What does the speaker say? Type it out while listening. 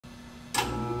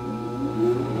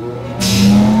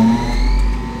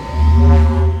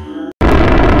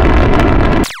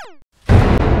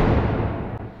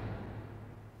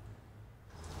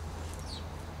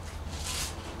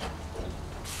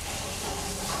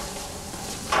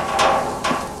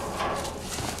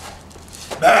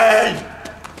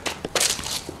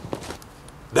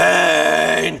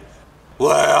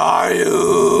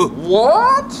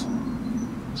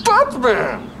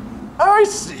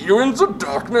you in the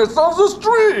darkness of the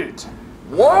street?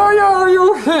 Why are you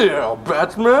here,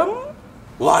 Batman?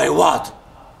 Why what?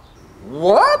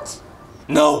 What?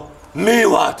 No, me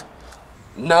what?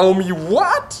 Now me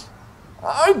what?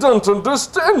 I don't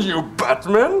understand you,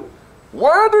 Batman.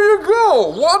 Where do you go?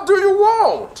 What do you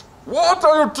want? What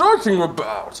are you talking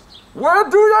about? Where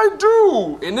do I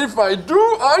do? And if I do,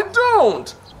 I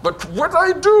don't. But what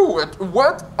I do and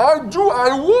what I do, I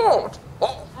want.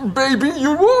 Oh, baby,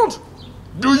 you won't?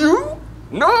 Do you?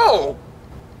 No.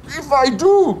 If I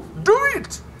do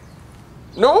it.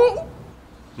 No?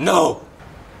 No.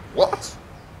 What?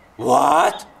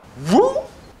 What? Who?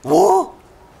 Who?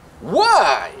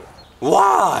 Why?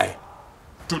 Why?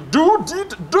 To do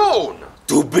did done.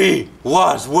 To be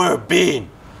was were been.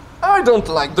 I don't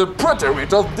like the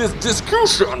rhetoric of this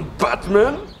discussion,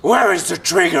 Batman. Where is the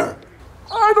trigger?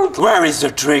 I don't. Where is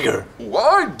the trigger?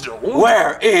 I don't.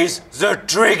 Where is the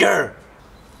trigger?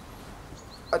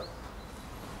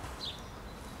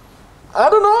 I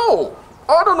don't know.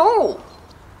 I don't know.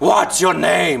 What's your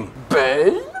name?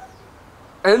 Bane?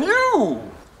 And you?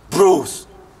 Bruce.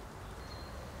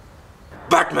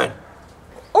 Batman.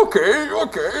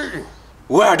 Okay.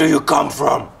 Where do you come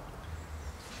from?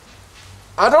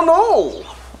 I don't know.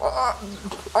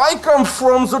 I come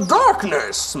from the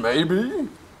darkness, maybe.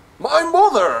 My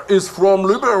mother is from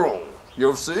Liberon.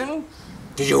 You've seen?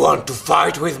 Do you want to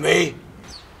fight with me?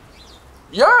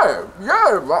 Yeah.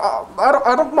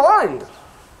 I don't mind.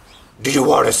 Do you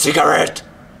want a cigarette?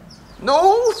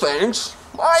 No, thanks.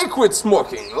 I quit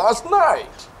smoking last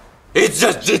night. It's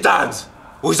just Gitans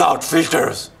without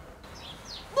filters.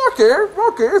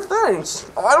 Okay, thanks.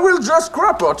 I will just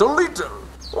crap out a little.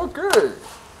 Okay.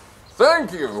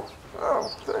 Thank you.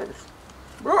 Oh, thanks.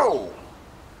 Oh.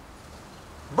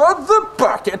 But the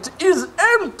packet is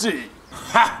empty.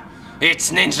 Ha!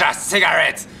 It's ninja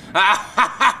cigarettes!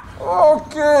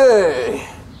 Okay.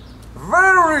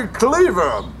 Very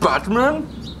clever, Batman.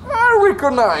 I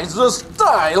recognize the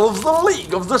style of the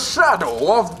League of the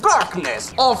Shadow of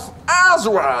Darkness of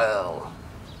Azrael.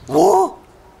 Who?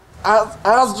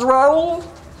 Azrael?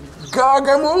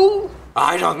 Gargamel?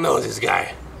 I don't know this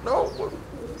guy. No,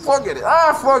 forget it.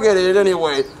 Forget it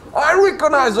anyway. I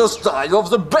recognize the style of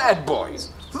the bad boys.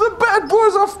 The bad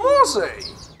boys of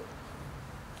Marseille.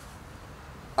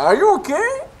 Are you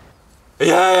okay?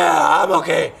 Yeah, I'm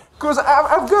okay. Cause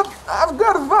I've got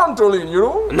Vantolin, you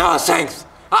know? No, thanks.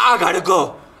 I gotta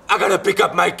go. I gotta pick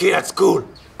up my kid at school.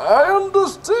 I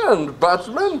understand,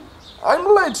 Batman.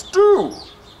 I'm late too.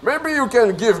 Maybe you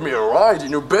can give me a ride in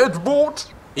your bedboat?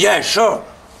 Yeah, sure.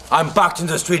 I'm parked in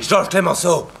the street Georges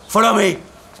Clemenceau. Follow me.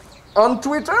 On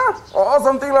Twitter? Or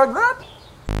something like that?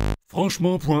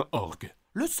 Franchement.org.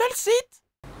 Le seul site?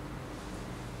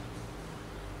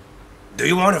 Do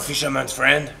you want a fisherman's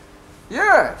friend?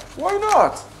 Yeah, why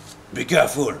not? Be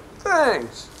careful.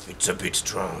 Thanks. It's a bit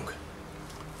strong.